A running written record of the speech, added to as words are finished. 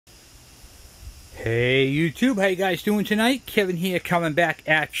Hey YouTube, how you guys doing tonight? Kevin here, coming back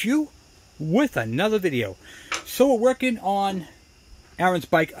at you with another video. So we're working on Aaron's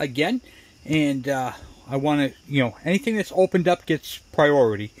bike again, and I want to, anything that's opened up gets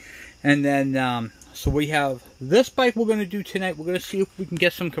priority. And then, so we have this bike we're going to do tonight. We're going to see if we can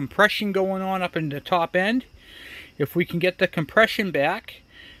get some compression going on up in the top end. If we can get the compression back,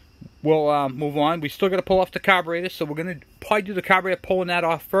 we'll move on. We still got to pull off the carburetor, so we're going to probably do the carburetor, pulling that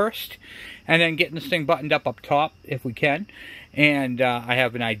off first, and then getting this thing buttoned up top if we can. And I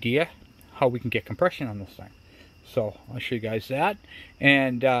have an idea how we can get compression on this thing, so I'll show you guys that.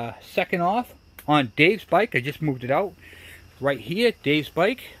 And second off, on Dave's bike, I just moved it out right here. Dave's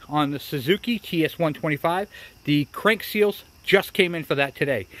bike on the Suzuki TS125. The crank seals just came in for that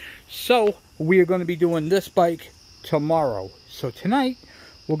today, so we are going to be doing this bike tomorrow. So tonight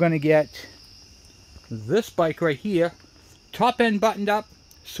we're going to get this bike right here, top end buttoned up,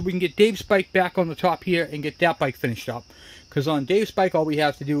 so we can get Dave's bike back on the top here and get that bike finished up. Because on Dave's bike, all we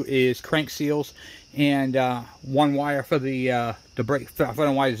have to do is crank seals and one wire for the brake.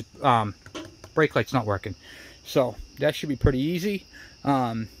 Front wire's brake light's not working, so that should be pretty easy.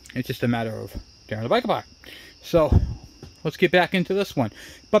 It's just a matter of tearing the bike apart. So let's get back into this one.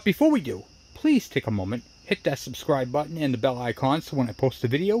 But before we do, please take a moment, hit that subscribe button and the bell icon so when I post a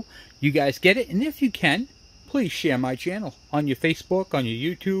video, you guys get it. And if you can, please share my channel on your Facebook, on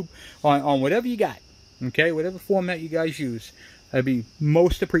your YouTube, on whatever you got. Okay, whatever format you guys use. That'd be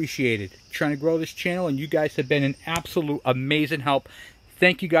most appreciated. Trying to grow this channel, and you guys have been an absolute amazing help.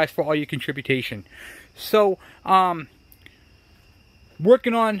 Thank you guys for all your contribution. So,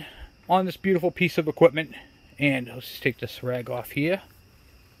 working on this beautiful piece of equipment, and let's just take this rag off here.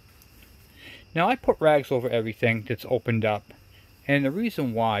 Now, I put rags over everything that's opened up, and the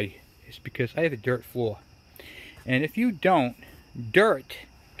reason why is because I have a dirt floor. And if you don't, dirt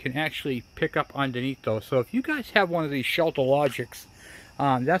can actually pick up underneath those. So if you guys have one of these Shelter Logics,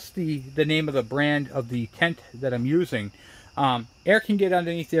 that's the name of the brand of the tent that I'm using. Air can get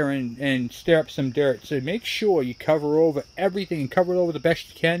underneath there and stir up some dirt. So make sure you cover over everything and cover it over the best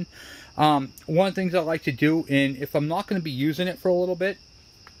you can. One of the things I like to do, and if I'm not going to be using it for a little bit,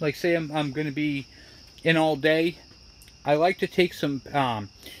 like say I'm going to be in all day, I like to take some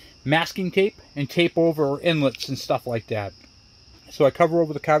masking tape and tape over inlets and stuff like that. So I cover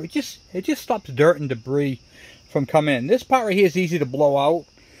over the car. It just stops dirt and debris from coming in. This part right here is easy to blow out,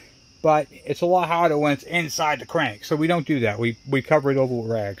 but it's a lot harder when it's inside the crank. So we don't do that. We cover it over with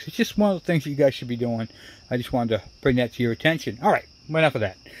rags. It's just one of the things you guys should be doing. I just wanted to bring that to your attention. All right, enough of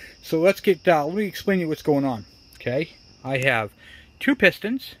that. So let's get. Let me explain to you what's going on. Okay, I have two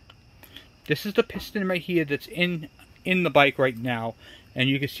pistons. This is the piston right here that's in the bike right now, and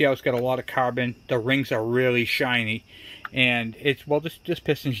you can see how it's got a lot of carbon. The rings are really shiny, and it's, well, this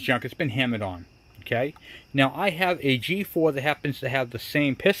piston's junk. It's been hammered on. Okay, now I have a G4 that happens to have the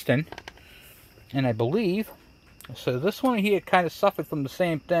same piston, and I believe, so this one here kind of suffered from the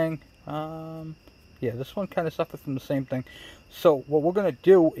same thing. Yeah, this one kind of suffered from the same thing. So what we're going to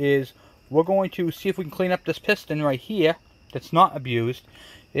do is we're going to see if we can clean up this piston right here that's not abused.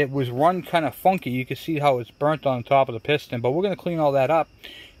 It was run kind of funky. You can see how it's burnt on top of the piston, but we're going to clean all that up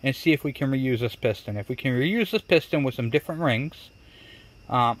and see if we can reuse this piston. If we can reuse this piston with some different rings,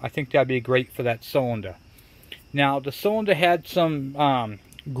 I think that'd be great for that cylinder. Now, the cylinder had some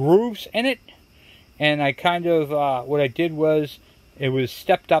grooves in it, and I kind of, what I did was, it was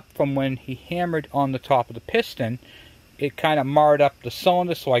stepped up from when he hammered on the top of the piston. It kind of marred up the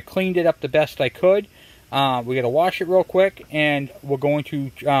cylinder, so I cleaned it up the best I could. We got to wash it real quick, and we're going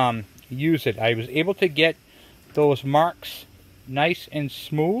to use it. I was able to get those marks nice and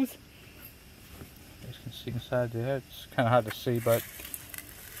smooth. You guys can see inside there. It's kind of hard to see, but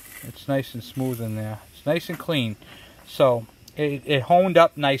it's nice and smooth in there. It's nice and clean. So it honed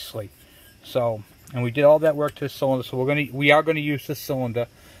up nicely. So, and we did all that work to the cylinder. So we are gonna use this cylinder.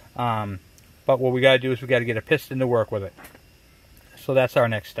 But what we got to do is we got to get a piston to work with it. So that's our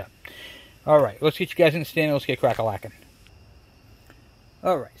next step. All right, let's get you guys in the stand and let's get crack-a-lacking.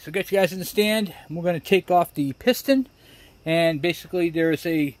 All right, so get you guys in the stand. We're going to take off the piston, and basically there's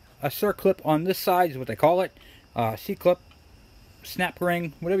a circlip on this side is what they call it. C-clip, snap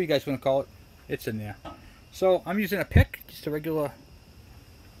ring, whatever you guys want to call it. It's in there. So I'm using a pick, just a regular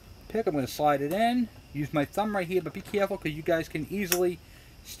pick. I'm going to slide it in. Use my thumb right here, but be careful because you guys can easily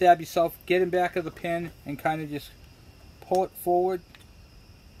stab yourself. Get in back of the pin and kind of just pull it forward.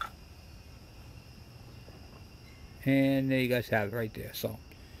 And there you guys have it right there. So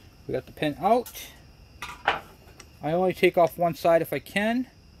we got the pin out. I only take off one side if I can.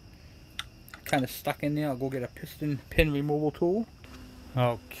 Kind of stuck in there. I'll go get a piston pin removal tool.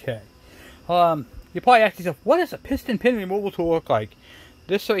 Okay. You probably ask yourself, what does a piston pin removal tool look like?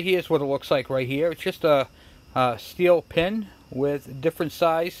 This right here is what it looks like right here. It's just a steel pin with different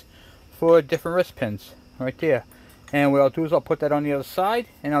size for different wrist pins right there. And what I'll do is I'll put that on the other side,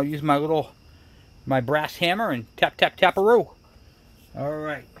 and I'll use my brass hammer and tap, tap, tap-a-roo.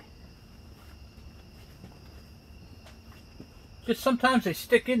 Alright. Just sometimes they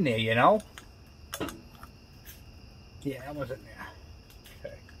stick in there, you know. Yeah, that wasn't there.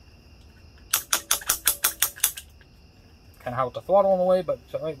 Okay. Kind of hot with the throttle on the way, but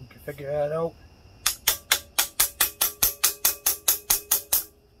it's alright, we can figure that out.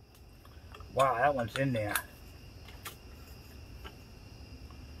 Wow, that one's in there.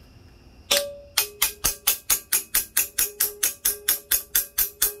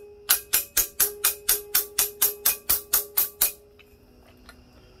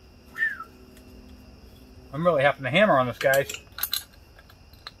 I'm really having to hammer on this, guys.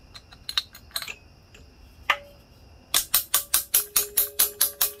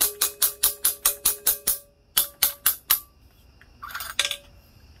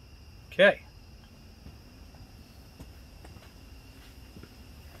 Okay.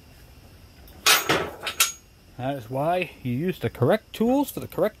 That is why you use the correct tools for the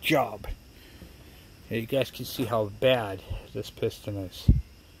correct job. Here, you guys can see how bad this piston is.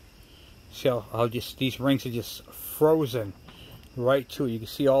 See how just these rings are just frozen right to it. You can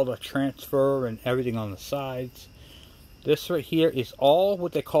see all the transfer and everything on the sides. This right here is all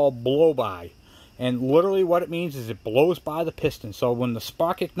what they call blow by. And literally what it means is it blows by the piston. So when the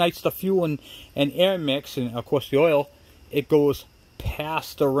spark ignites the fuel and air mix, and of course the oil, it goes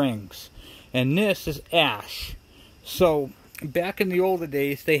past the rings. And this is ash. So back in the older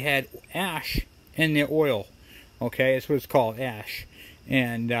days, they had ash in their oil. Okay, that's what it's called, ash.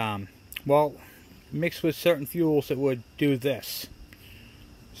 And well, mixed with certain fuels, it would do this.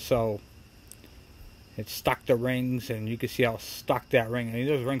 So it stuck the rings, and you can see how stuck that ring. I mean,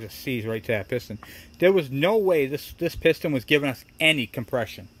 those rings are seized right to that piston. There was no way this piston was giving us any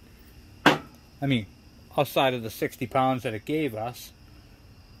compression. I mean, outside of the 60 pounds that it gave us.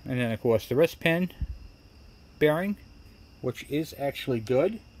 And then, of course, the wrist pin bearing, which is actually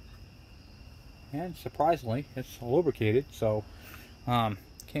good. And surprisingly, it's lubricated, so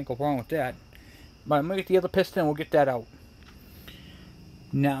can't go wrong with that. But I'm going to get the other piston and we'll get that out.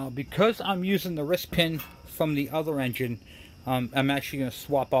 Now, because I'm using the wrist pin from the other engine, I'm actually going to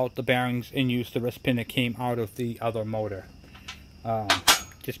swap out the bearings and use the wrist pin that came out of the other motor.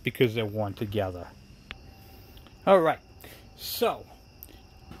 Just because they're worn together. Alright, so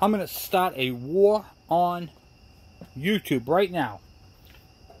I'm going to start a war on YouTube right now.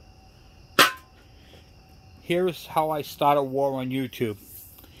 Here's how I start a war on YouTube.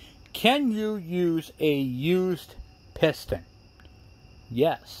 Can you use a used piston?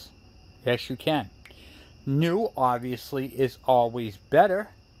 Yes. Yes, you can. New, obviously, is always better.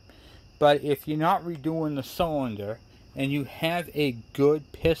 But if you're not redoing the cylinder and you have a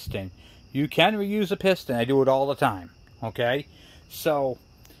good piston, you can reuse a piston. I do it all the time. Okay? So,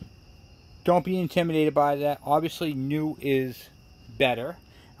 don't be intimidated by that. Obviously, new is better.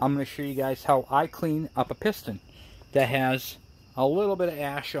 I'm going to show you guys how I clean up a piston that has a little bit of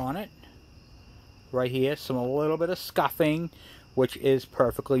ash on it right here, a little bit of scuffing, which is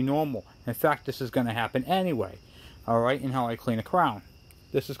perfectly normal. In fact, this is going to happen anyway. Alright, and how I clean a crown.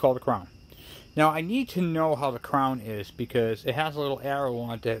 This is called a crown. Now, I need to know how the crown is because it has a little arrow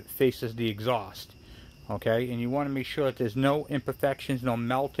on it that faces the exhaust. Okay, and you want to make sure that there's no imperfections, no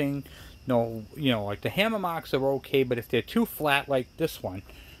melting, no, like the hammer marks are okay, but if they're too flat like this one,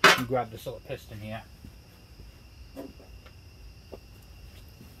 let me grab this little piston here.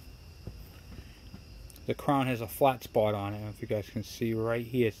 The crown has a flat spot on it. I don't know if you guys can see right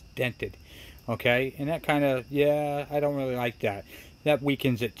here. It's dented. Okay? And that kind of, yeah, I don't really like that. That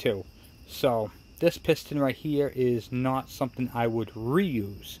weakens it too. So, this piston right here is not something I would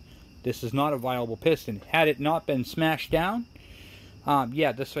reuse. This is not a viable piston. Had it not been smashed down,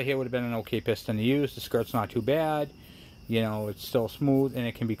 yeah, this right here would have been an okay piston to use. The skirt's not too bad. It's still smooth and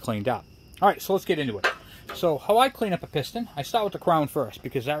it can be cleaned up. Alright, so let's get into it. So, how I clean up a piston, I start with the crown first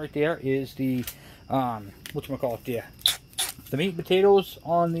because that right there is the whatchamacallit there. The meat and potatoes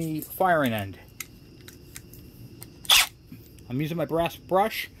on the firing end. I'm using my brass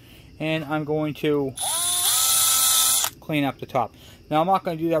brush and I'm going to clean up the top. Now I'm not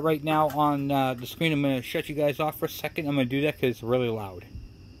going to do that right now on the screen. I'm going to shut you guys off for a second. I'm going to do that because it's really loud.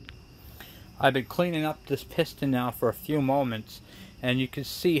 I've been cleaning up this piston now for a few moments and you can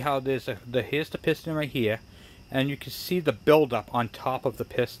see how here's the piston right here and you can see the buildup on top of the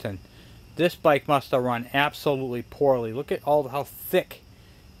piston. This bike must have run absolutely poorly. Look at how thick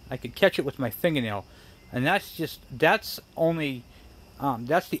I could catch it with my fingernail. And that's only,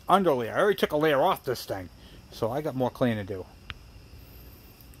 that's the under layer. I already took a layer off this thing. So I got more cleaning to do.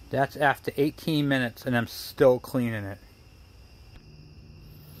 That's after 18 minutes and I'm still cleaning it.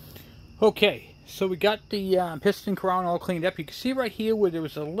 Okay, so we got the piston crown all cleaned up. You can see right here where there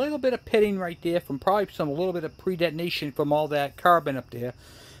was a little bit of pitting right there from probably a little bit of pre-detonation from all that carbon up there.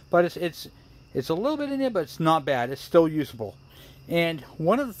 But it's a little bit in there, but it's not bad. It's still usable. And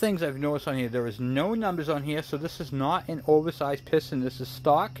one of the things I've noticed on here, there is no numbers on here, so this is not an oversized piston. This is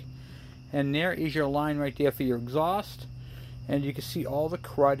stock. And there is your line right there for your exhaust. And you can see all the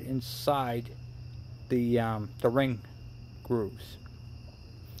crud inside the ring grooves.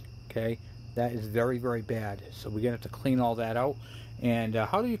 Okay, that is very, very bad. So we're going to have to clean all that out. And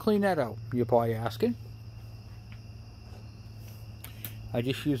how do you clean that out? You're probably asking. I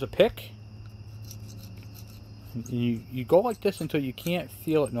just use a pick. You go like this until you can't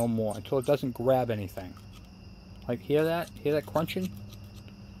feel it no more, until it doesn't grab anything. Like, hear that? Hear that crunching?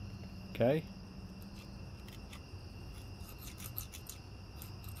 Okay.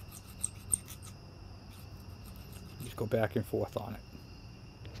 Just go back and forth on it.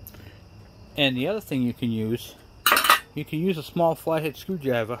 And the other thing you can use a small flathead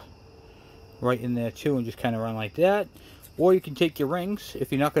screwdriver right in there too, and just kind of run like that. Or you can take your rings,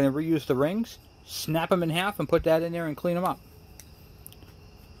 if you're not going to reuse the rings, snap them in half and put that in there and clean them up.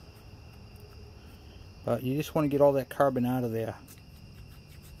 But you just want to get all that carbon out of there.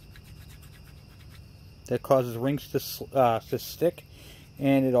 That causes rings to stick,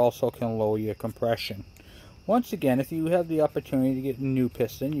 and it also can lower your compression. Once again, if you have the opportunity to get a new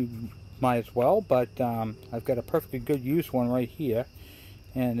piston, you might as well, but I've got a perfectly good used one right here,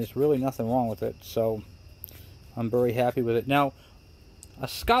 and there's really nothing wrong with it, so I'm very happy with it. Now, a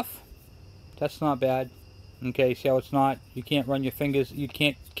scuff, that's not bad. Okay, see how it's not, you can't run your fingers, you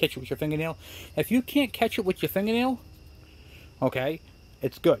can't catch it with your fingernail. If you can't catch it with your fingernail, okay,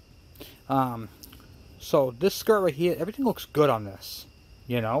 it's good. So this skirt right here, everything looks good on this,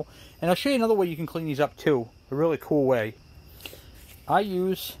 you know. And I'll show you another way you can clean these up too, a really cool way. I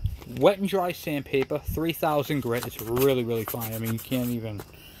use wet and dry sandpaper, 3000 grit. It's really, really fine. I mean, you can't even.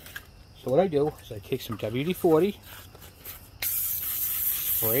 So what I do is I take some WD-40,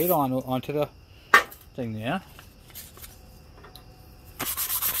 spray it onto the thing there.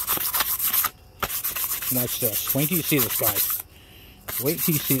 Watch this. Wait till you see this, guys. Wait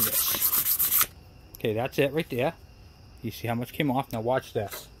till you see this. Okay, that's it right there. You see how much came off? Now watch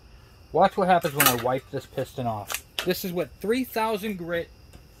this. Watch what happens when I wipe this piston off. This is what 3000 grit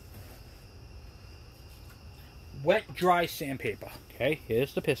wet dry sandpaper. Okay,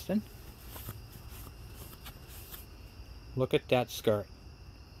 here's the piston. Look at that skirt.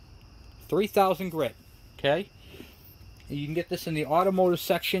 3000 grit. Okay, and you can get this in the automotive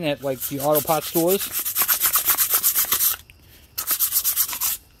section at like the auto parts stores.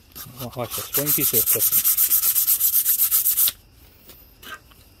 Watch this. Wait until you see this piston.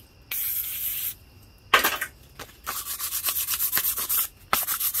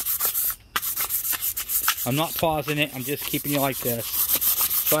 I'm not pausing it, I'm just keeping you like this.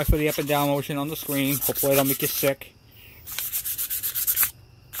 Sorry for the up and down motion on the screen. Hopefully I don't make you sick.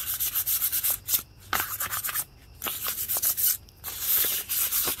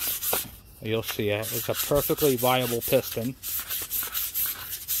 You'll see it. It's a perfectly viable piston.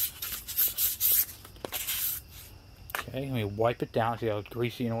 Okay, let me wipe it down. See how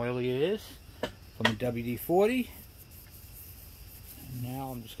greasy and oily it is from the WD-40.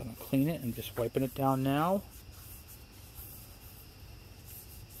 Now I'm just going to clean it. I'm just wiping it down now.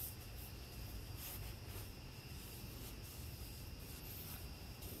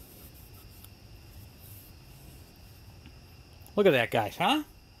 Look at that, guys, huh?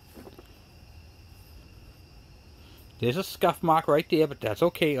 There's a scuff mark right there, but that's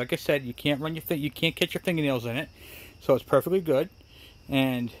okay. Like I said, you can't run you can't catch your fingernails in it, so it's perfectly good.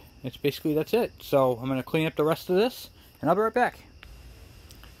 And it's basically that's it. So I'm going to clean up the rest of this, and I'll be right back.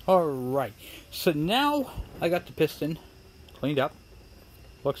 Alright, so now I got the piston cleaned up.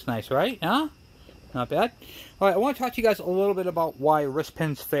 Looks nice, right? Huh? Not bad. Alright, I want to talk to you guys a little bit about why wrist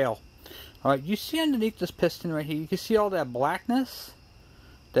pins fail. Alright, you see underneath this piston right here, you can see all that blackness?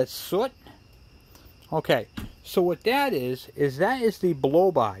 That soot? Okay, so what that is the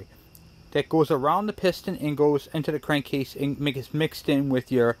blow-by that goes around the piston and goes into the crankcase and gets mixed in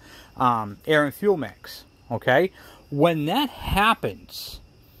with your air and fuel mix. Okay? When that happens,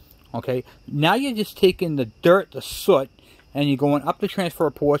 okay, now you're just taking the dirt, the soot, and you're going up the transfer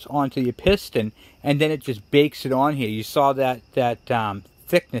ports onto your piston, and then it just bakes it on here. You saw that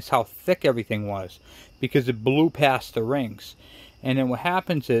thickness, how thick everything was, because it blew past the rings. And then what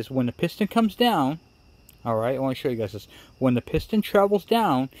happens is when the piston comes down, alright, I want to show you guys this. When the piston travels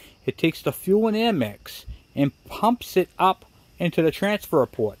down, it takes the fuel and air mix and pumps it up into the transfer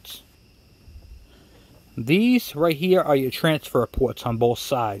ports. These right here are your transfer ports on both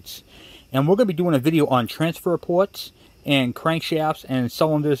sides. And we're going to be doing a video on transfer ports and crankshafts and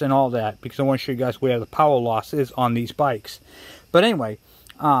cylinders and all that, because I want to show you guys where the power loss is on these bikes. But anyway,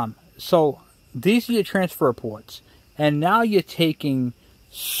 so these are your transfer ports. And now you're taking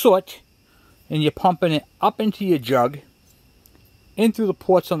soot and you're pumping it up into your jug, in through the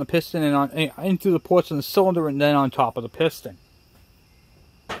ports on the piston and in through the ports on the cylinder, and then on top of the piston.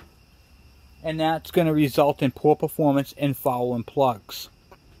 And that's going to result in poor performance and fouling plugs.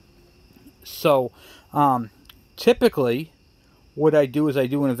 So typically what I do is I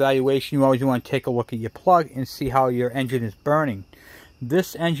do an evaluation. You always want to take a look at your plug and see how your engine is burning.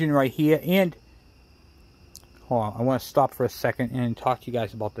 This engine right here, and hold on, I want to stop for a second and talk to you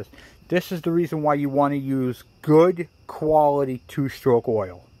guys about this. This is the reason why you want to use good quality two-stroke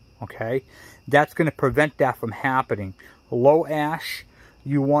oil. Okay, that's going to prevent that from happening. Low ash,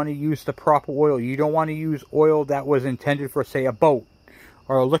 you want to use the proper oil. You don't want to use oil that was intended for, say, a boat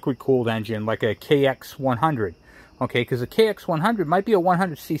or a liquid-cooled engine like a KX100. Okay, because the KX100 might be a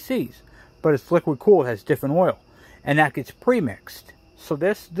 100 cc's, but it's liquid-cooled, has different oil, and that gets pre-mixed. So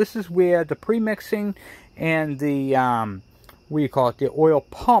this is where the pre-mixing and the what do you call it, the oil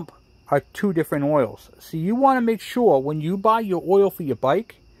pump are two different oils. So you want to make sure when you buy your oil for your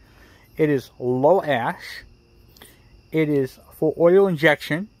bike, it is low ash, it is for oil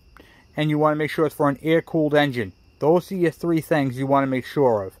injection, and you want to make sure it's for an air-cooled engine. Those are your three things you want to make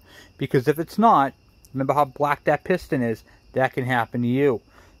sure of. Because if it's not, remember how black that piston is, that can happen to you.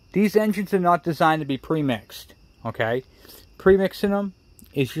 These engines are not designed to be pre-mixed. Okay? Pre-mixing them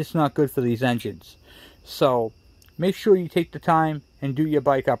is just not good for these engines. So make sure you take the time and do your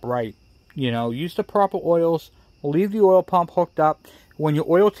bike up right. You know, use the proper oils, leave the oil pump hooked up. When your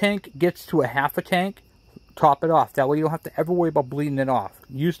oil tank gets to a half a tank, top it off. That way you don't have to ever worry about bleeding it off.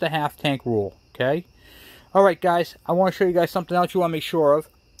 Use the half tank rule. Okay? Alright guys, I want to show you guys something else you want to make sure of.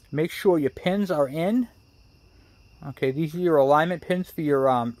 Make sure your pins are in. Okay, these are your alignment pins for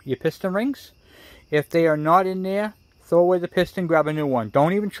your piston rings. If they are not in there, throw away the piston, grab a new one.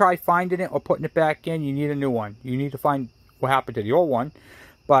 Don't even try finding it or putting it back in. You need a new one. You need to find what happened to the old one,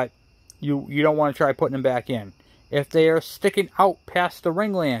 but you don't want to try putting them back in. If they are sticking out past the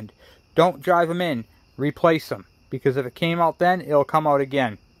ringland, don't drive them in. Replace them, because if it came out then, it'll come out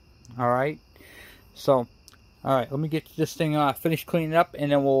again. Alright? So, alright, let me get this thing finished cleaning up,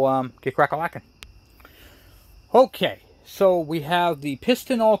 and then we'll get crack-a-lacking. Okay, so we have the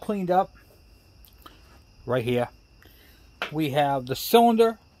piston all cleaned up right here. We have the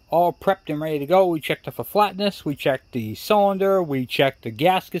cylinder all prepped and ready to go. We checked it for flatness. We checked the cylinder. We checked the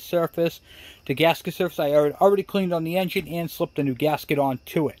gasket surface. The gasket surface I already cleaned on the engine and slipped a new gasket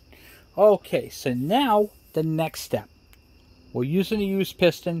onto it. Okay, so now the next step. We're using a used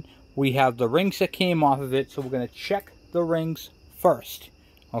piston. We have the rings that came off of it, so we're going to check the rings first.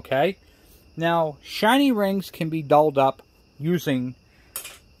 Okay? Now, shiny rings can be dulled up using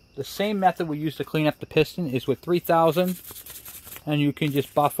the same method we use to clean up the piston is with 3000, and you can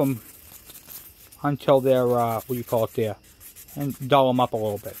just buff them until they're, what do you call it there, and dull them up a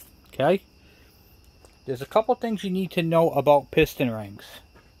little bit. Okay? There's a couple things you need to know about piston rings.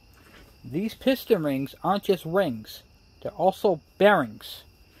 These piston rings aren't just rings, they're also bearings.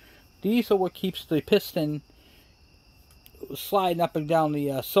 These are what keeps the piston sliding up and down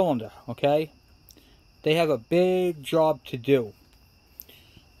the cylinder, okay? They have a big job to do.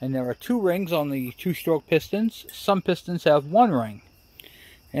 And there are two rings on the two-stroke pistons. Some pistons have one ring.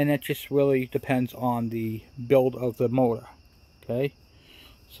 And it just really depends on the build of the motor, okay?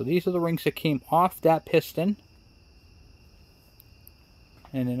 So these are the rings that came off that piston.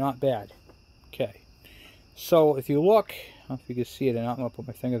 And they're not bad. Okay. So if you look, I don't know if you can see it or not. I'm going to put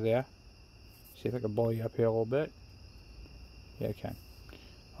my finger there. See if I can blow you up here a little bit. Yeah, I can.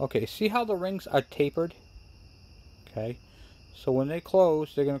 Okay, see how the rings are tapered? Okay. So when they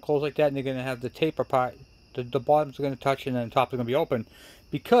close, they're going to close like that, and they're going to have the taper part. The bottoms are going to touch, and then the top is going to be open.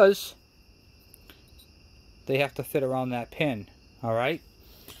 Because they have to fit around that pin. Alright?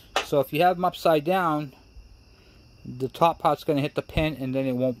 So if you have them upside down, the top part's going to hit the pin, and then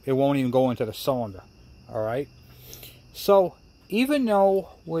it won't even go into the cylinder. Alright? So even though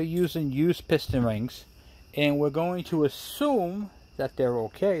we're using used piston rings, and we're going to assume that they're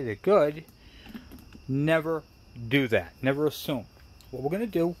okay, they're good, never do that. Never assume. What we're going to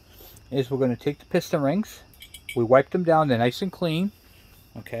do is we're going to take the piston rings, we wipe them down, they're nice and clean,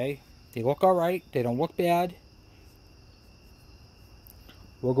 okay? They look alright, they don't look bad.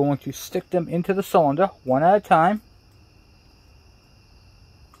 we're going to stick them into the cylinder one at a time.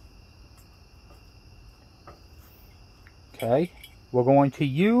 Okay, we're going to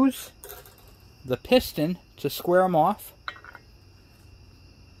use the piston to square them off.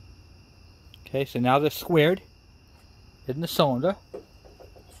 Okay, so now they're squared in the cylinder.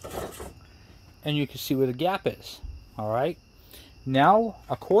 And you can see where the gap is. Alright. Now,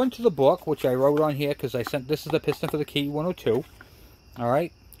 according to the book, which I wrote on here because this is the piston for the Ke100.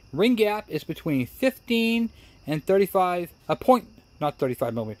 Alright. Ring gap is between 15 and 35, not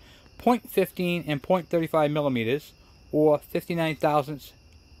 35 millimeters, 0.15 and 0.35 millimeters, or 59 thousandths,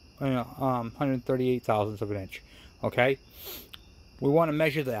 138 thousandths of an inch. Okay. We want to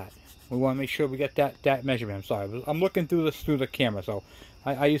measure that. We want to make sure we get that measurement. I'm sorry. I'm looking through this through the camera, so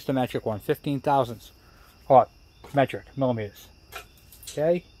I used the metric one. 15 thousandths. Or metric millimeters.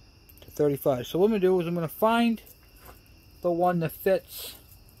 Okay? To 35. So what I'm going to do is I'm going to find the one that fits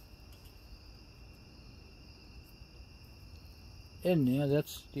in there.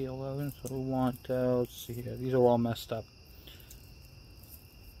 That's the 11. So we want, let's see here. These are all messed up.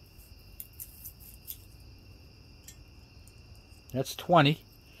 That's 20.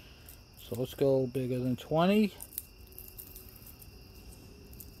 So let's go bigger than 20.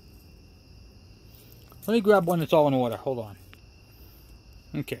 Let me grab one that's all in order. Hold on.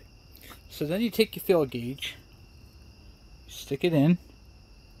 Okay. So then you take your feel gauge, stick it in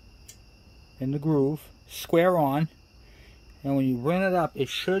the groove, square on, and when you run it up, you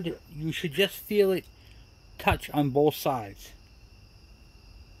should just feel it touch on both sides.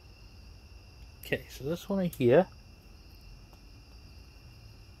 Okay, so this one right here.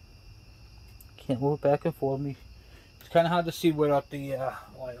 Can't move it back and forth. It's kind of hard to see without the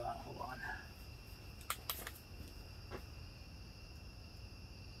light on. Hold on.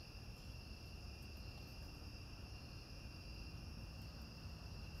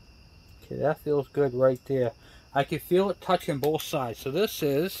 Okay, that feels good right there. I can feel it touching both sides. So this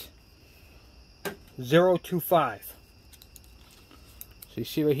is 0.25. So you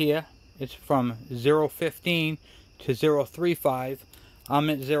see right here, it's from 0.15 to 0.35. I'm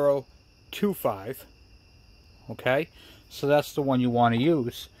at 0.25. Okay, so that's the one you want to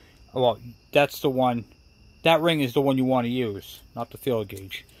use. Well, that's the one. That ring is the one you want to use, not the feel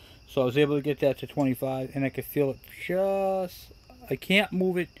gauge. So I was able to get that to 25, and I could feel it just. I can't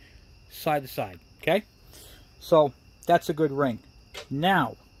move it side to side. Okay, so that's a good ring.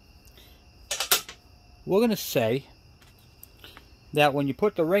 Now we're gonna say that when you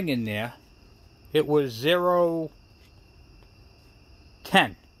put the ring in there, it was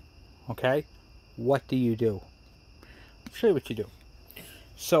 0.10. Okay, what do you do? I'll show you what you do.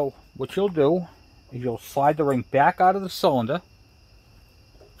 So what you'll do is you'll slide the ring back out of the cylinder.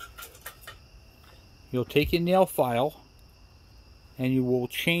 You'll take your nail file and you will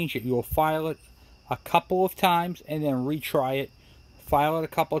change it. You'll file it a couple of times and then retry it. File it a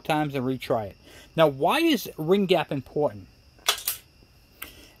couple of times and retry it. Now, why is ring gap important?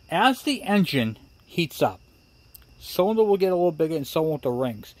 As the engine heats up, cylinder will get a little bigger and so won't the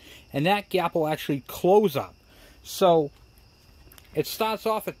rings. And that gap will actually close up. So it starts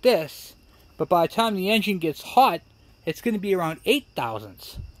off at this, but by the time the engine gets hot, it's going to be around 8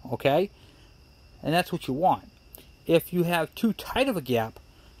 thousandths. Okay? And that's what you want. If you have too tight of a gap,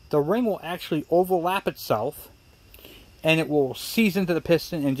 the ring will actually overlap itself and it will seize into the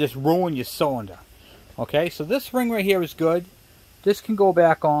piston and just ruin your cylinder. Okay, so this ring right here is good. This can go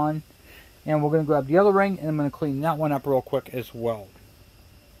back on, and we're going to grab the other ring and I'm going to clean that one up real quick as well.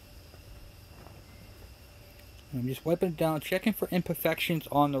 I'm just wiping it down, checking for imperfections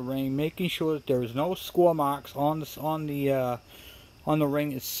on the ring, making sure that there is no score marks on the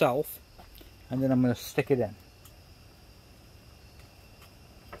ring itself, and then I'm going to stick it in.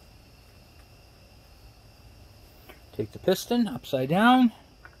 Take the piston upside down,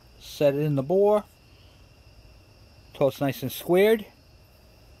 set it in the bore till it's nice and squared.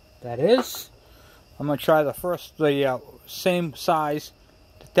 That is. I'm going to try the same size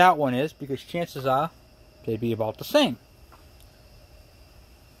that one is, because chances are they'd be about the same.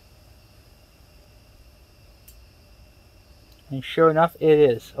 And sure enough, it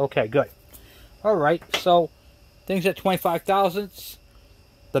is. Okay, good. Alright, so things at 25 thousandths.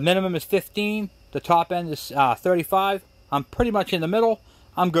 The minimum is 15. The top end is 35. I'm pretty much in the middle.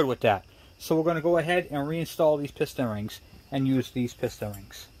 I'm good with that. So we're going to go ahead and reinstall these piston rings and use these piston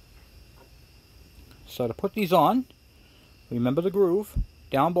rings. So to put these on, remember the groove,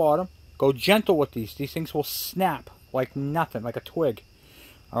 down bottom. Go gentle with these. These things will snap like nothing, like a twig.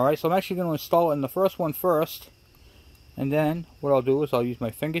 Alright, so I'm actually going to install it in the first one first. And then what I'll do is I'll use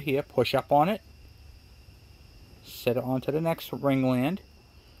my finger here, push up on it, set it onto the next ring land.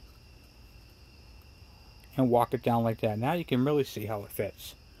 and walk it down like that. Now you can really see how it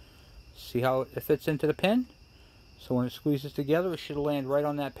fits. See how it fits into the pin? So when it squeezes together, it should land right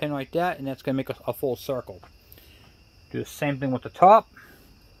on that pin like that, and that's going to make a full circle. Do the same thing with the top.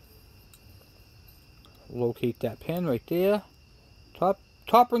 Locate that pin right there.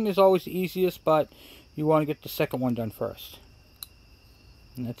 Top ring is always the easiest, but you want to get the second one done first.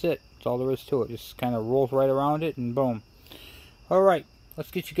 And that's it. That's all there is to it. Just kind of rolls right around it, and boom. Alright,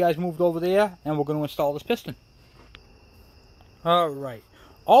 let's get you guys moved over there, and we're going to install this piston. Alright.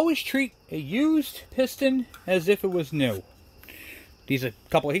 Always treat a used piston as if it was new. These are a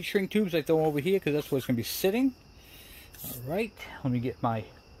couple of heat shrink tubes I throw over here because that's where it's going to be sitting. Alright, let me get my...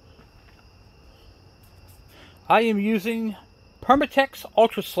 I am using Permatex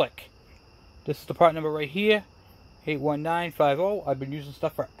Ultra Slick. This is the part number right here, 81950. I've been using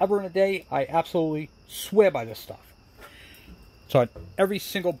stuff forever and a day. I absolutely swear by this stuff. So on every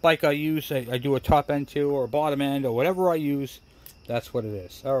single bike I use, I do a top end to, or a bottom end, or whatever I use, that's what it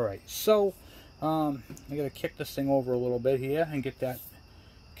is. Alright, so I gotta kick this thing over a little bit here and get that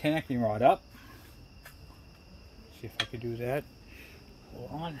connecting rod up. See if I can do that.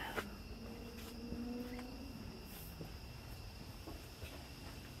 Hold on.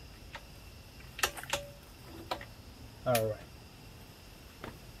 Alright.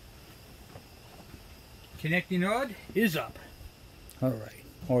 Connecting rod is up. Alright.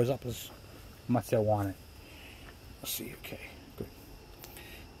 Or as up as much as I want it. Let's see. Okay. Good.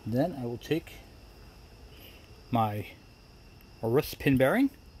 Then I will take my wrist pin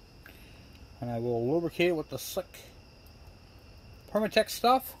bearing and I will lubricate it with the slick Permatex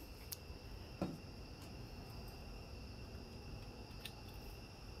stuff.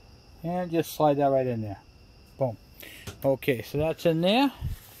 And just slide that right in there. Boom. Okay, so that's in there.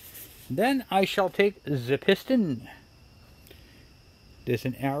 Then I shall take the piston. There's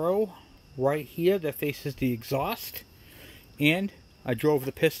an arrow right here that faces the exhaust. And I drove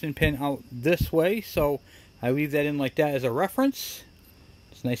the piston pin out this way, so I leave that in like that as a reference.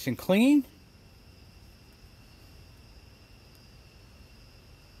 It's nice and clean.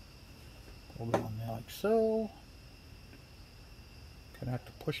 Hold it on there like so. Gonna have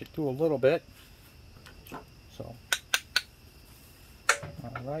to push it through a little bit. So,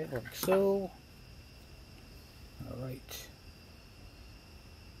 alright, like so. Alright.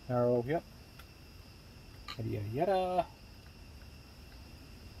 Arrow, yep. Yada yada yada.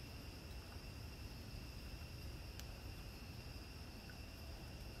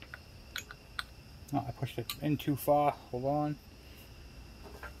 Oh, I pushed it in too far. Hold on.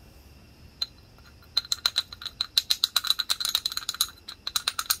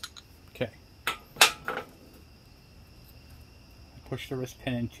 Okay. I pushed the wrist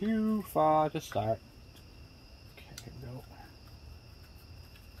pin in too far to start. Okay, here we go.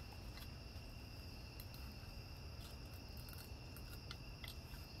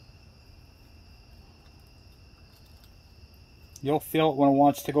 You'll feel it when it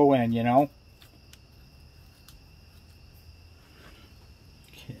wants to go in, you know?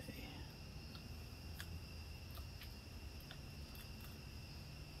 Okay.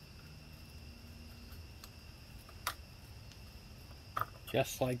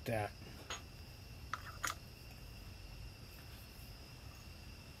 Just like that.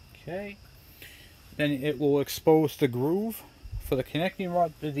 Okay. Then it will expose the groove for the connecting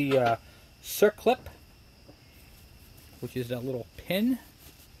rod to the circlip, which is that little pin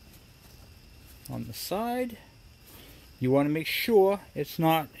on the side. You want to make sure it's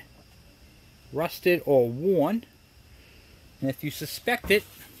not rusted or worn. And if you suspect it,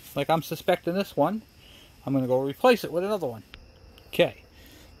 like I'm suspecting this one, I'm going to go replace it with another one. Okay.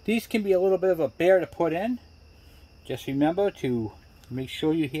 These can be a little bit of a bear to put in. Just remember to make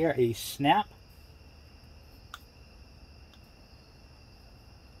sure you hear a snap.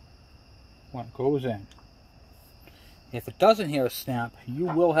 When it goes in. If it doesn't hear a snap, you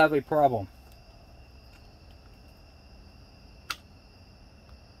will have a problem.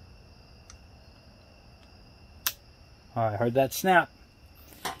 I heard that snap.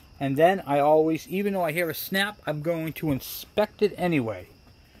 And then I always, even though I hear a snap, I'm going to inspect it anyway.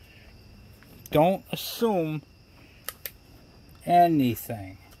 Don't assume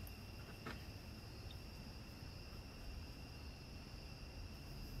anything.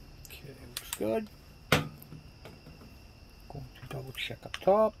 Okay, looks good. Going to double check up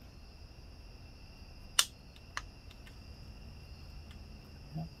top.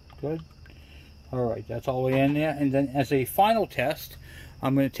 Yep, good. Alright, that's all the way in there. And then as a final test,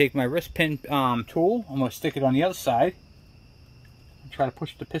 I'm going to take my wrist pin tool. I'm going to stick it on the other side. And try to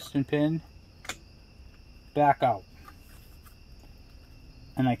push the piston pin back out.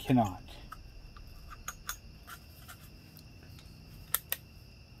 And I cannot.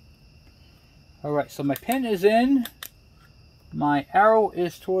 Alright, so my pin is in. My arrow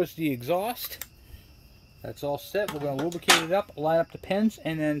is towards the exhaust. That's all set. We're going to lubricate it up, line up the pins,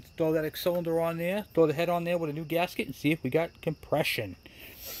 and then throw that cylinder on there, throw the head on there with a new gasket, and see if we got compression.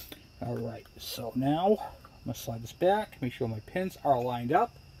 Alright, so now I'm going to slide this back, make sure my pins are lined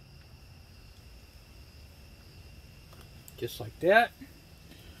up. Just like that.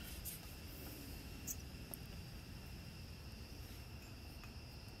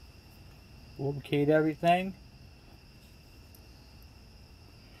 Lubricate everything.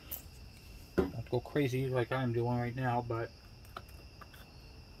 Not go crazy like I'm doing right now, but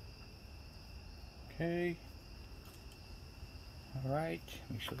okay. Alright,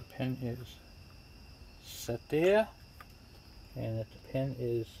 make sure the pin is set there, and that the pin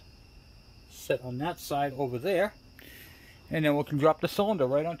is set on that side over there, and then we can drop the cylinder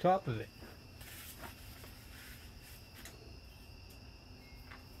right on top of it.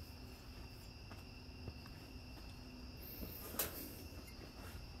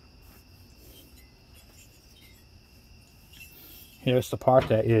 Here's the part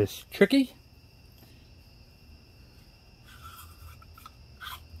that is tricky.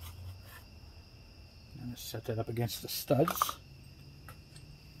 I'm going to set that up against the studs.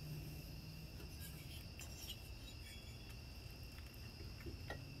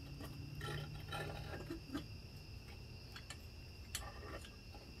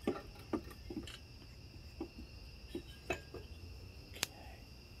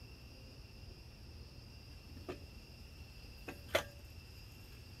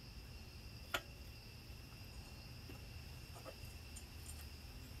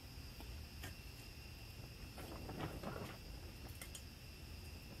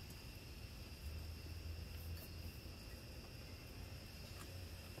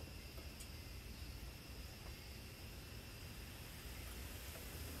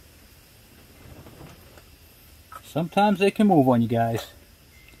 Sometimes they can move on you guys.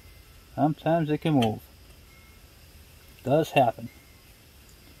 Sometimes they can move. Does happen.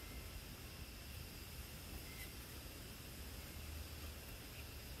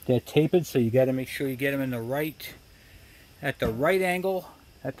 They're tapered, so you got to make sure you get them in the right, at the right angle,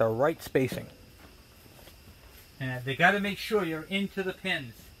 at the right spacing. And they got to make sure you're into the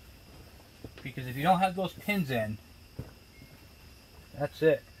pins, because if you don't have those pins in, that's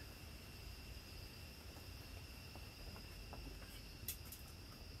it.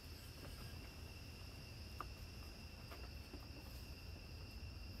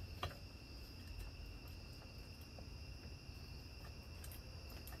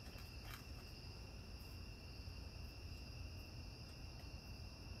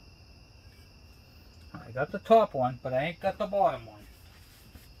 I got the top one, but I ain't got the bottom one.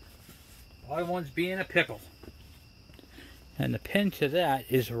 The bottom one's being a pickle. And the pin to that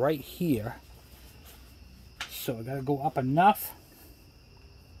is right here. So I gotta go up enough,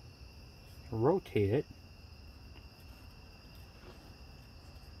 rotate it.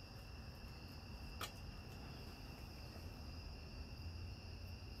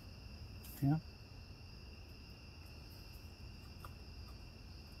 Yeah.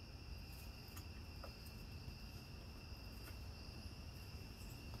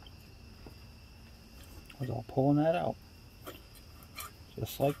 I was all pulling that out.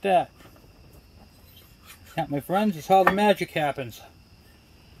 Just like that. That, my friends, is how the magic happens.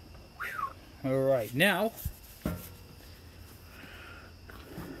 Alright, now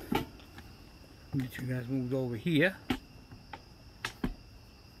get you guys moved over here.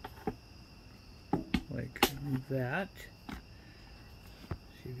 Like that.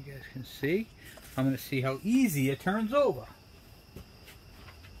 See if you guys can see. I'm going to see how easy it turns over.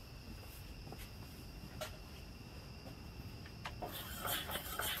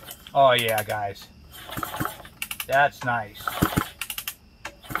 Oh yeah, guys. That's nice.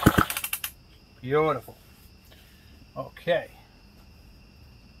 Beautiful. Okay.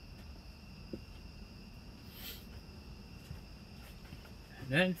 And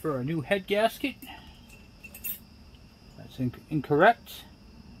then for a new head gasket. That's incorrect.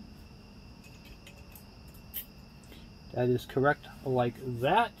 That is correct like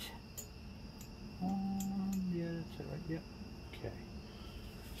that. Yeah, that's it right, yep. Okay.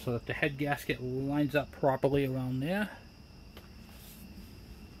 So that the head gasket lines up properly around there.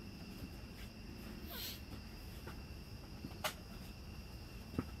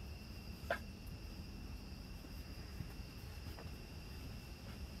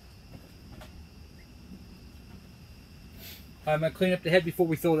 I'm going to clean up the head before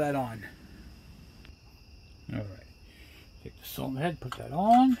we throw that on. Alright. Take the cylinder head, put that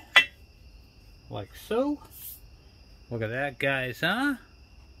on. Like so. Look at that, guys, huh?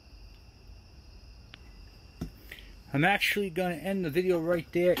 I'm actually going to end the video right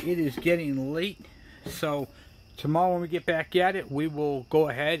there. It is getting late. So tomorrow when we get back at it, we will go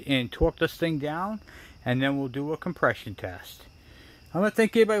ahead and torque this thing down, and then we'll do a compression test. I want to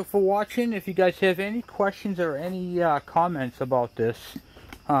thank everybody for watching. If you guys have any questions or any comments about this,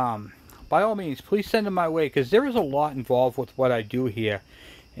 by all means, please send them my way, because there is a lot involved with what I do here.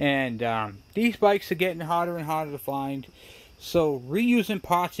 And these bikes are getting harder and harder to find. So reusing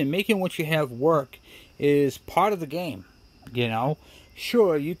parts and making what you have work is part of the game, you know.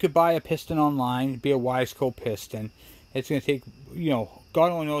 Sure, you could buy a piston online, be a Wiseco piston. It's going to take, you know,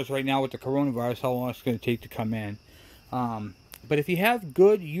 God only knows right now with the coronavirus how long it's going to take to come in. But if you have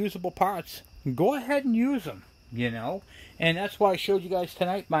good, usable parts, go ahead and use them, you know. And that's why I showed you guys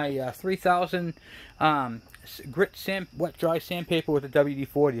tonight my 3000 grit wet dry sandpaper with the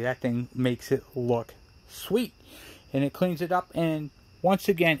WD-40. That thing makes it look sweet. And it cleans it up. And once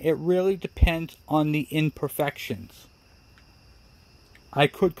again, it really depends on the imperfections. I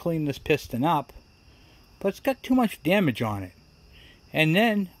could clean this piston up, but it's got too much damage on it. And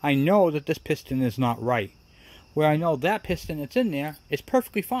then I know that this piston is not right. Where I know that piston that's in there is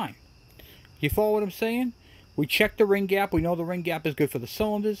perfectly fine. You follow what I'm saying? We check the ring gap. We know the ring gap is good for the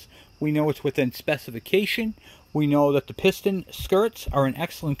cylinders. We know it's within specification. We know that the piston skirts are in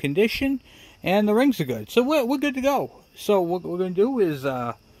excellent condition. And the rings are good. So we're good to go. So what we're going to do is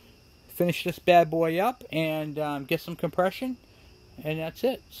finish this bad boy up and get some compression. And that's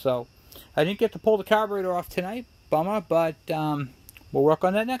it. So I didn't get to pull the carburetor off tonight. Bummer. But we'll work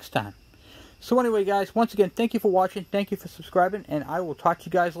on that next time. So anyway, guys, once again, thank you for watching. Thank you for subscribing. And I will talk to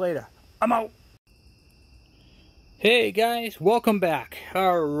you guys later. I'm out. Hey, guys. Welcome back.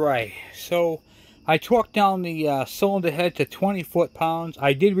 Alright. So I torqued down the cylinder head to 20 foot-pounds.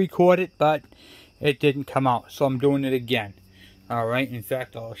 I did record it, but it didn't come out. So I'm doing it again. Alright. In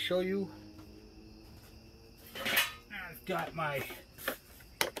fact, I'll show you. I've got my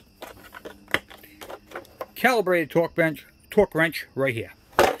calibrated torque wrench right here.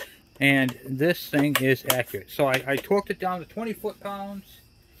 And this thing is accurate. So I torqued it down to 20 foot-pounds.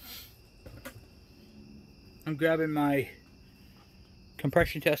 I'm grabbing my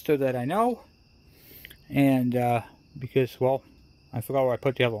compression tester that I know. And because, well, I forgot where I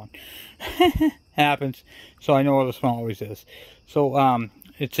put the other one. Happens. So I know where the small always is. So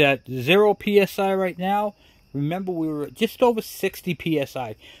it's at 0 PSI right now. Remember, we were just over 60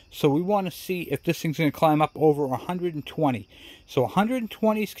 PSI. So we want to see if this thing's going to climb up over 120. So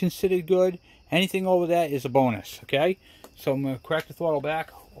 120 is considered good. Anything over that is a bonus, okay? So I'm going to crack the throttle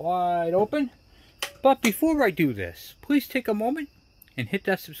back wide open. But before I do this, please take a moment and hit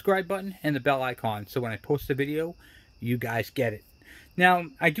that subscribe button and the bell icon. So when I post a video, you guys get it. Now,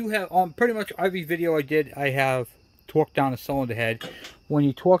 I do have, on pretty much every video I did, I have torqued down the cylinder head. When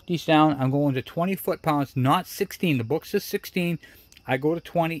you torque these down, I'm going to 20 foot-pounds, not 16. The book says 16. I go to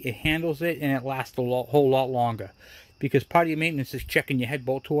 20. It handles it, and it lasts a whole lot longer. Because part of your maintenance is checking your head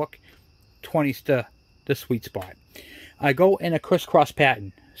bolt torque. 20's the sweet spot. I go in a crisscross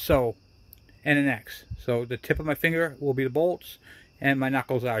pattern, so, and an X. So the tip of my finger will be the bolts, and my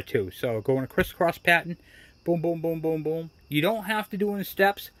knuckles are too. So go in a crisscross pattern. Boom, boom, boom, boom, boom. You don't have to do it in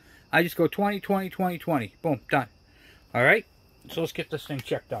steps. I just go 20, 20, 20, 20. Boom, done. All right, so let's get this thing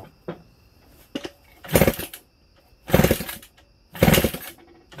checked out.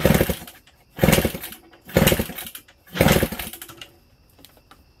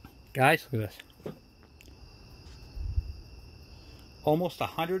 Guys, look at this. Almost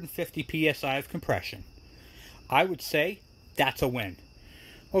 150 PSI of compression. I would say that's a win.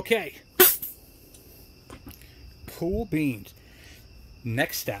 Okay. Cool beans.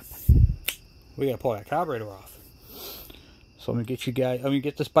 Next step. We gotta pull that carburetor off. So I'm gonna get you guys. I'm gonna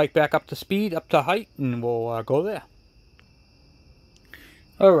get this bike back up to speed, up to height, and we'll go there.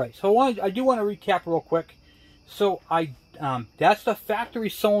 All right. So I do want to recap real quick. So that's the factory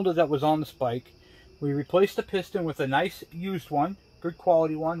cylinder that was on this bike. We replaced the piston with a nice used one, good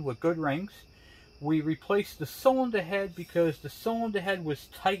quality one with good rings. We replaced the cylinder head because the cylinder head was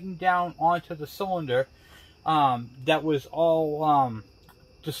tightened down onto the cylinder. That was all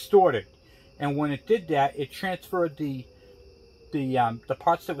distorted, and when it did that, it transferred the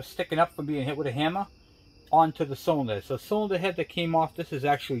parts that were sticking up from being hit with a hammer onto the cylinder. So the cylinder head that came off this is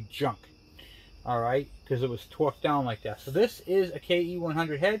actually junk. Alright, because it was torqued down like that. So this is a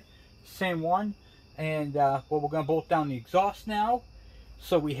KE100 head, same one. And well, we're going to bolt down the exhaust now.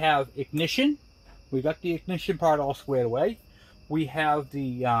 So we have ignition. We got the ignition part all squared away. We have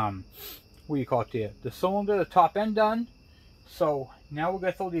the what do you call it there? The cylinder, the top end done. So now we're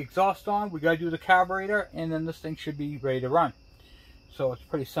going to throw the exhaust on. We got to do the carburetor, and then this thing should be ready to run. So it's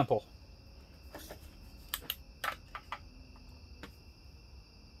pretty simple.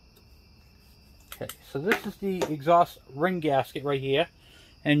 Okay, so this is the exhaust ring gasket right here.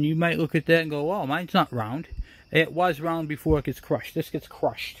 And you might look at that and go, "Oh, mine's not round." It was round before it gets crushed. This gets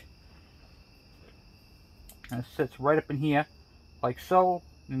crushed. And it sits right up in here, like so.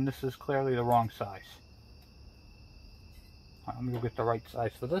 And this is clearly the wrong size. I'm going to get the right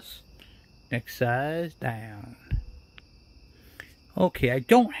size for this. Next size down. Okay, I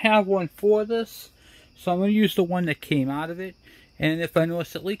don't have one for this, so I'm going to use the one that came out of it. And if I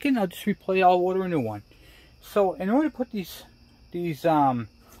notice it leaking, I'll just replace. I'll order a new one. So in order to put these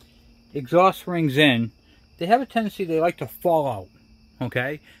exhaust rings in, they have a tendency, they like to fall out.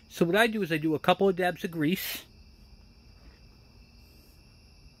 Okay, so what I do is I do a couple of dabs of grease.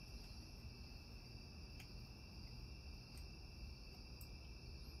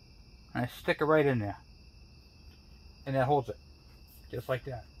 And I stick it right in there. And that holds it. Just like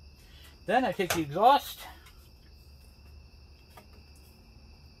that. Then I take the exhaust.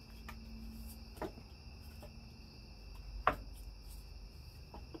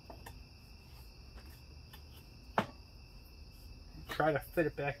 Try to fit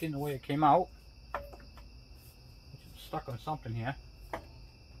it back in the way it came out. It's stuck on something here.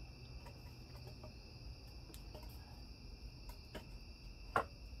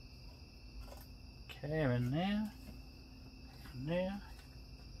 Okay, I'm in there. In there.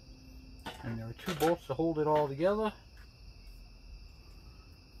 And there are two bolts to hold it all together.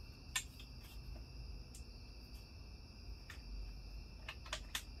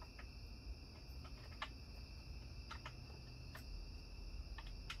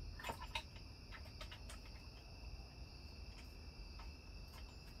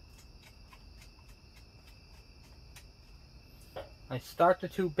 I start the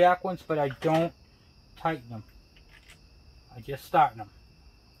two back ones, but I don't tighten them. I just start them.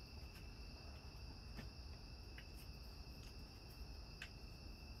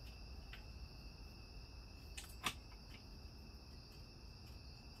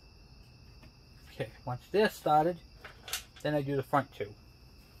 Okay, once they're started, then I do the front two.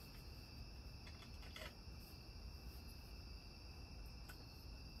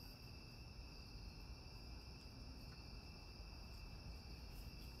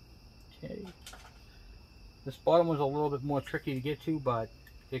 Okay. This bottom was a little bit more tricky to get to, but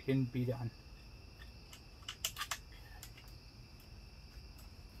it can be done.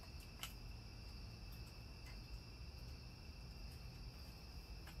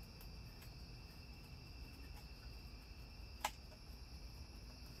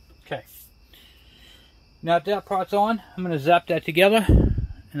 Okay. Now that part's on, I'm going to zap that together,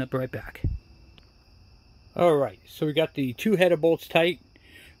 and I'll be right back. Alright, so we got the two header bolts tight,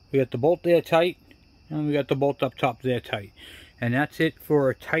 we got the bolt there tight, and we got the bolt up top there tight. And that's it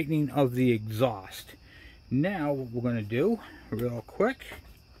for tightening of the exhaust. Now what we're going to do, real quick,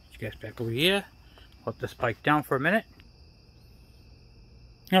 let's get back over here, let this bike down for a minute.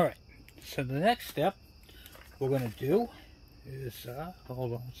 Alright, so the next step we're going to do is,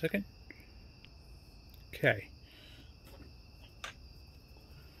 hold on a second. Okay.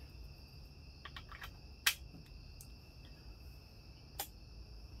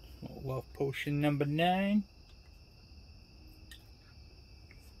 Love potion number 9.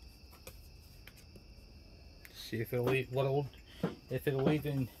 See if it'll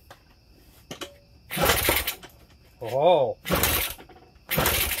even. Oh. I don't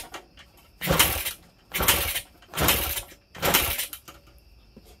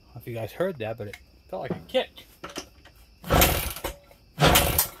know if you guys heard that, but it felt like a kick.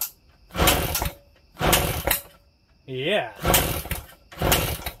 Yeah.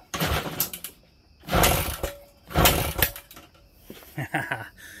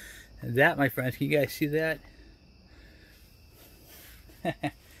 That, my friends, can you guys see that?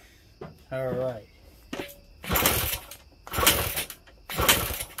 All right.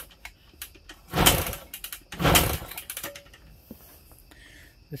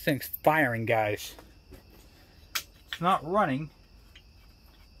 This thing's firing, guys. It's not running,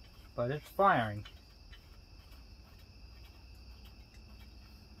 but it's firing.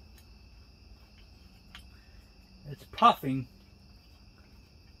 It's puffing.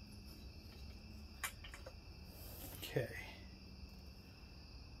 Okay.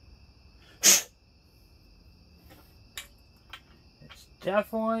 It's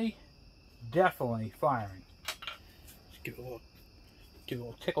definitely firing. Let's give it a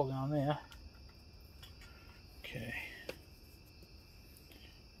little tickle down there. Okay.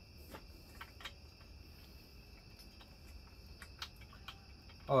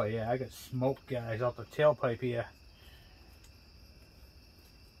 Oh yeah, I got smoke, guys, out the tailpipe here.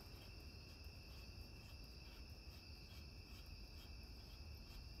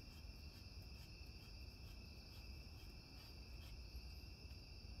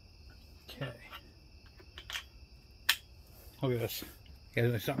 Okay. Look at this. You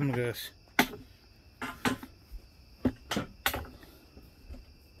guys want something? Look at this.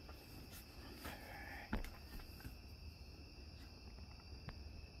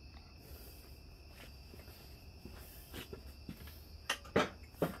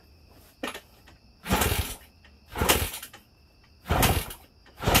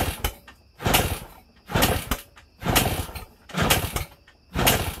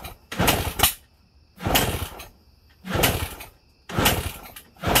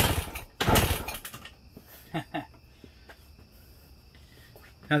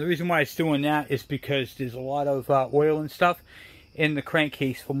 Now the reason why it's doing that is because there's a lot of oil and stuff in the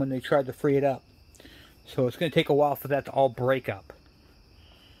crankcase from when they tried to free it up. So it's going to take a while for that to all break up.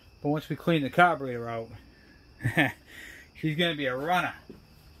 But once we clean the carburetor out, she's going to be a runner.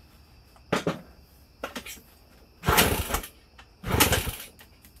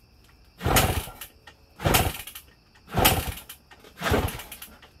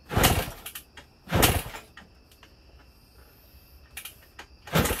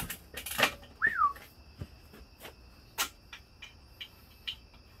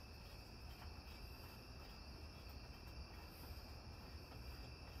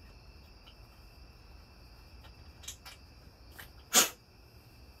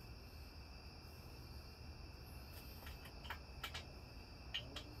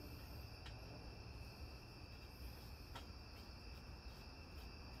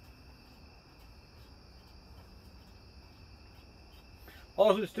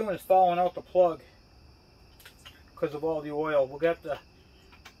 All it's doing is following out the plug because of all the oil. We'll have to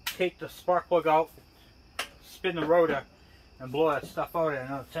take the spark plug out, spin the rotor, and blow that stuff out at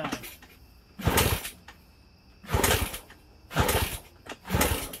another time.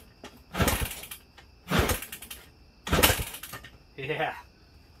 Yeah.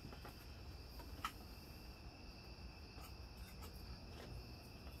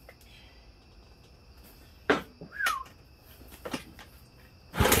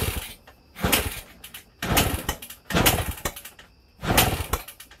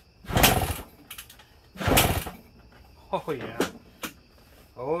 Oh yeah.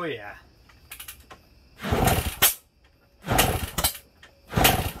 Oh yeah.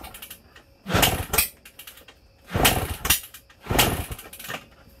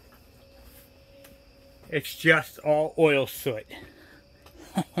 It's just all oil soot.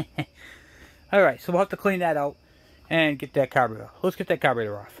 Alright, so we'll have to clean that out and get that carburetor. Let's get that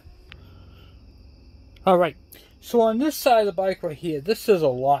carburetor off. Alright, so on this side of the bike right here, this is a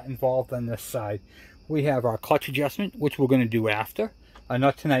lot involved on this side. We have our clutch adjustment, which we're going to do after.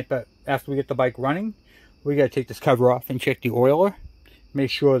 Not tonight, but after we get the bike running. We got to take this cover off and check the oiler. Make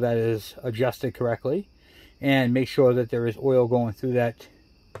sure that it is adjusted correctly. And make sure that there is oil going through that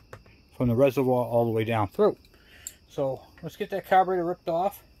from the reservoir all the way down through. So let's get that carburetor ripped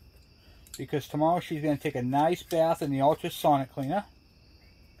off. Because tomorrow she's going to take a nice bath in the ultrasonic cleaner.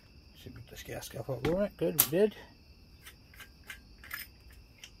 Let's see, get this gasket off without ruining it. Good, we did.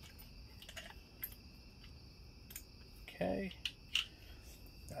 Okay,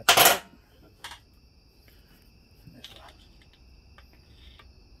 that's it. There's a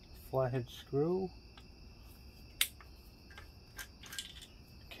flathead screw.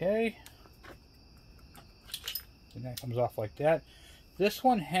 Okay, and that comes off like that. This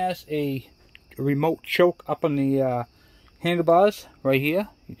one has a remote choke up on the handlebars right here.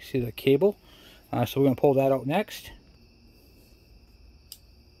 You can see the cable. So we're going to pull that out next.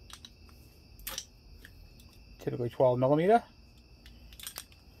 Typically 12mm.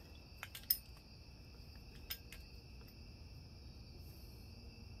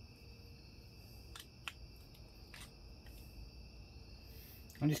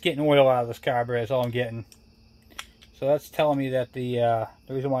 I'm just getting oil out of this carburetor, that's all I'm getting. So that's telling me that the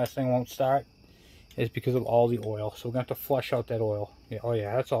reason why this thing won't start is because of all the oil. So we're going to have to flush out that oil. Yeah, oh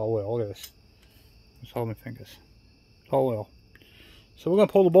yeah, that's all oil. Look at this. Just hold my fingers. It's all oil. So we're going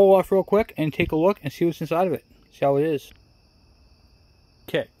to pull the bowl off real quick and take a look and see what's inside of it. See how it is.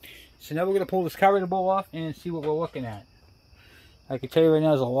 Okay, so now we're going to pull this carburetor bowl off and see what we're looking at. I can tell you right now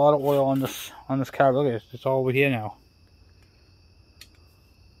there's a lot of oil on this carburetor. Look at this, it's all over here now.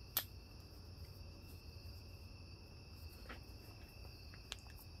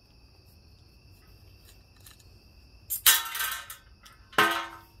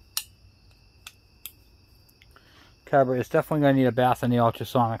 Carburetor is definitely going to need a bath in the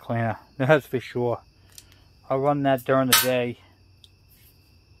ultrasonic cleaner. That's for sure. I'll run that during the day.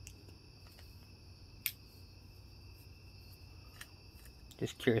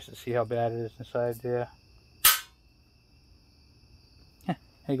 Just curious to see how bad it is inside there.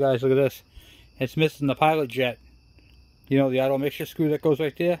 Hey guys, look at this. It's missing the pilot jet. You know, the auto mixture screw that goes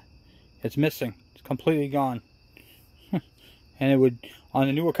right there? It's missing. It's completely gone. And it would, on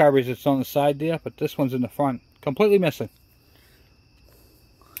the newer carburetors, it's on the side there, but this one's in the front. Completely missing.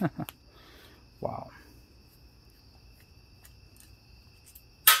 Wow.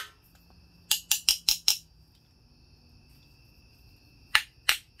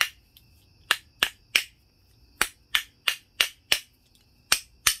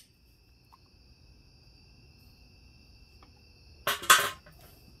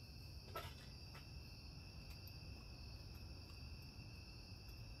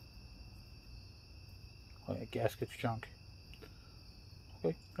 Oh, yeah, gasket's junk.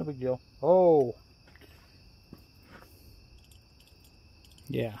 Okay, no big deal. Oh!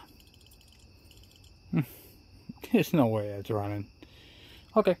 Yeah. There's no way it's running.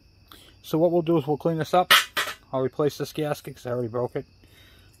 Okay, so what we'll do is we'll clean this up. I'll replace this gasket because I already broke it.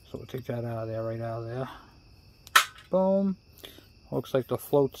 So we'll take that out of there, right out of there. Boom. Looks like the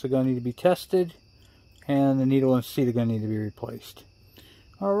floats are going to need to be tested. And the needle and seat are going to need to be replaced.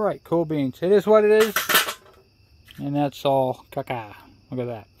 Alright, cool beans. It is what it is. And that's all caca. Look at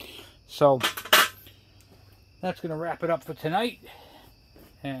that. So, that's going to wrap it up for tonight.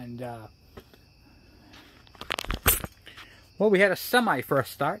 And, well, we had a semi for a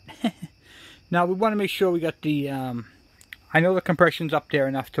start. Now, we want to make sure we got the, I know the compression's up there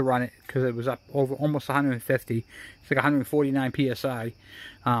enough to run it, because it was up over almost 150. It's like 149 PSI.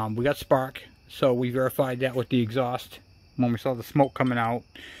 We got spark, so we verified that with the exhaust when we saw the smoke coming out.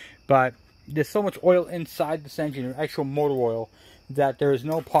 But there's so much oil inside this engine, actual motor oil, that there is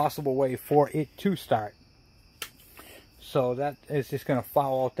no possible way for it to start. So that is just going to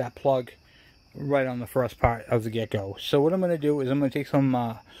foul out that plug right on the first part of the get-go. So what I'm going to do is I'm going to take some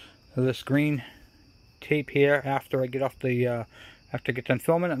of this green tape here after I get off the after I get done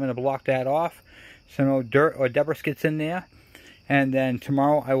filming. I'm going to block that off so no dirt or debris gets in there. And then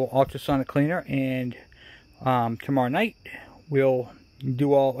tomorrow I will ultrasonic cleaner, and tomorrow night we'll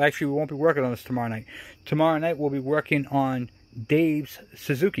do all, actually we won't be working on this tomorrow night. Tomorrow night we'll be working on Dave's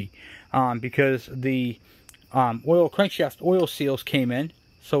Suzuki because the oil crankshaft oil seals came in,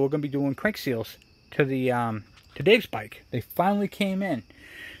 so we're going to be doing crank seals to the to Dave's bike. They finally came in.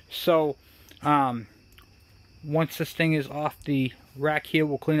 So once this thing is off the rack here,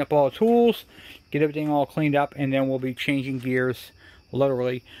 we'll clean up all the tools, get everything all cleaned up, and then we'll be changing gears,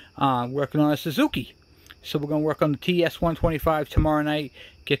 literally, working on a Suzuki. So we're going to work on the TS125 tomorrow night,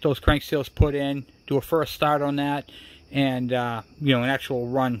 get those crank seals put in, do a first start on that, and you know, an actual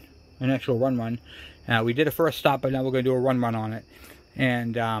run. We did a first stop, but now we're going to do a run on it,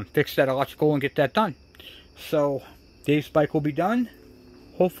 and fix that electrical and get that done. So Dave's bike will be done.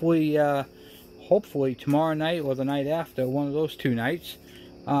 Hopefully, hopefully tomorrow night or the night after, one of those two nights.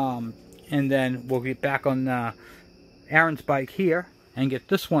 And then we'll get back on Aaron's bike here and get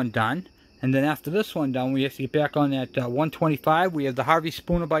this one done. And then after this one done, we have to get back on that 125. We have the Harvey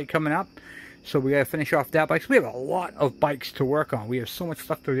Spooner bike coming up. So we got to finish off that bike. So we have a lot of bikes to work on. We have so much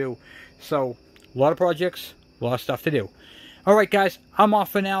stuff to do. So a lot of projects, a lot of stuff to do. Alright guys, I'm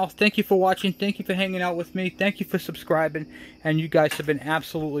off for now. Thank you for watching. Thank you for hanging out with me. Thank you for subscribing. And you guys have been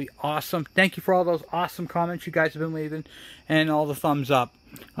absolutely awesome. Thank you for all those awesome comments you guys have been leaving. And all the thumbs up.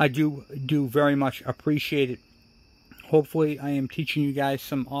 I do very much appreciate it. Hopefully I am teaching you guys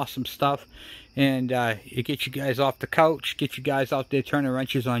some awesome stuff. And it gets you guys off the couch. Get you guys out there turning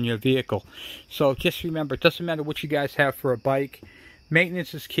wrenches on your vehicle. So just remember, it doesn't matter what you guys have for a bike.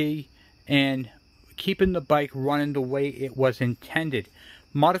 Maintenance is key. And keeping the bike running the way it was intended.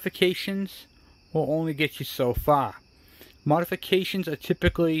 Modifications will only get you so far. Modifications are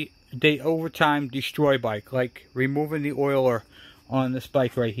typically, they over time destroy bike, like removing the oiler on this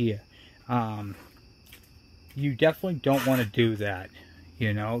bike right here. You definitely don't want to do that.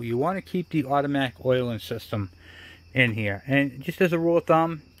 You know, you want to keep the automatic oiling system in here. And just as a rule of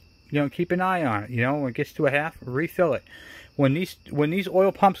thumb, you know, keep an eye on it. You know, when it gets to a half, refill it. When these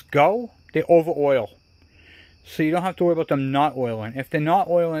oil pumps go, they over oil. So you don't have to worry about them not oiling. If they're not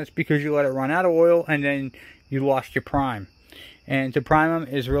oiling, it's because you let it run out of oil and then you lost your prime. And to prime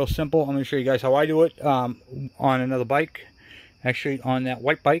them is real simple. I'm going to show you guys how I do it on another bike. Actually on that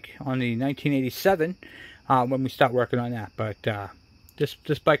white bike on the 1987 when we start working on that. But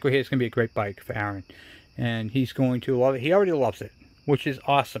this bike right here is going to be a great bike for Aaron. And he's going to love it. He already loves it, which is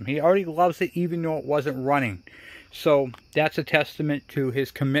awesome. He already loves it even though it wasn't running. So that's a testament to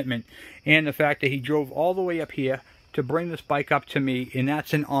his commitment and the fact that he drove all the way up here to bring this bike up to me, and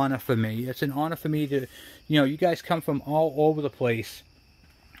that's an honor for me. It's an honor for me to, you know, you guys come from all over the place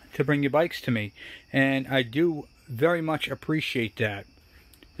to bring your bikes to me, and I do very much appreciate that.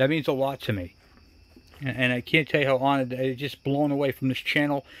 That means a lot to me. And I can't tell you how honored, I'm just blown away from this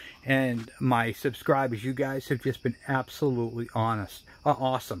channel and my subscribers. You guys have just been absolutely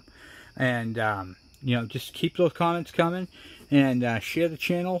awesome. And, you know, just keep those comments coming and share the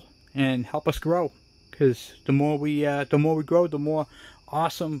channel and help us grow. Because the more we grow, the more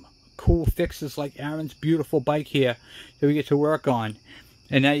awesome, cool fixes like Aaron's beautiful bike here that we get to work on.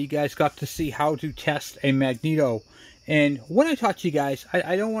 And now you guys got to see how to test a magneto. And when I talk to you guys,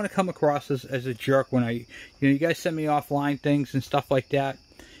 I don't want to come across as a jerk when you guys send me offline things and stuff like that.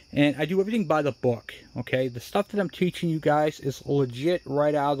 And I do everything by the book, okay? The stuff that I'm teaching you guys is legit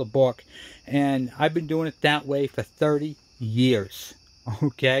right out of the book. And I've been doing it that way for 30 years,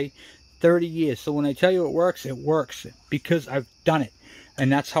 okay? 30 years. So when I tell you it works because I've done it.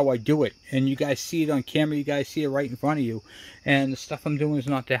 And that's how I do it. And you guys see it on camera. You guys see it right in front of you. And the stuff I'm doing is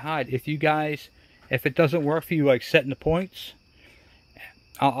not that hard. If it doesn't work for you, like setting the points,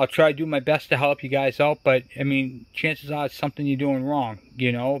 I'll try to do my best to help you guys out. But, I mean, chances are it's something you're doing wrong,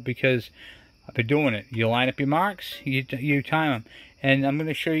 you know, because I've been doing it. You line up your marks, you time them. And I'm going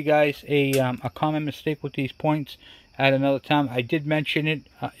to show you guys a common mistake with these points at another time. I did mention it.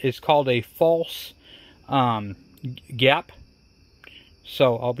 It's called a false gap.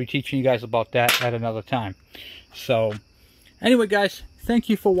 So I'll be teaching you guys about that at another time. So anyway, guys, thank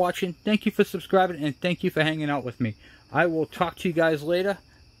you for watching. Thank you for subscribing. And thank you for hanging out with me. I will talk to you guys later.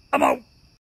 I'm out.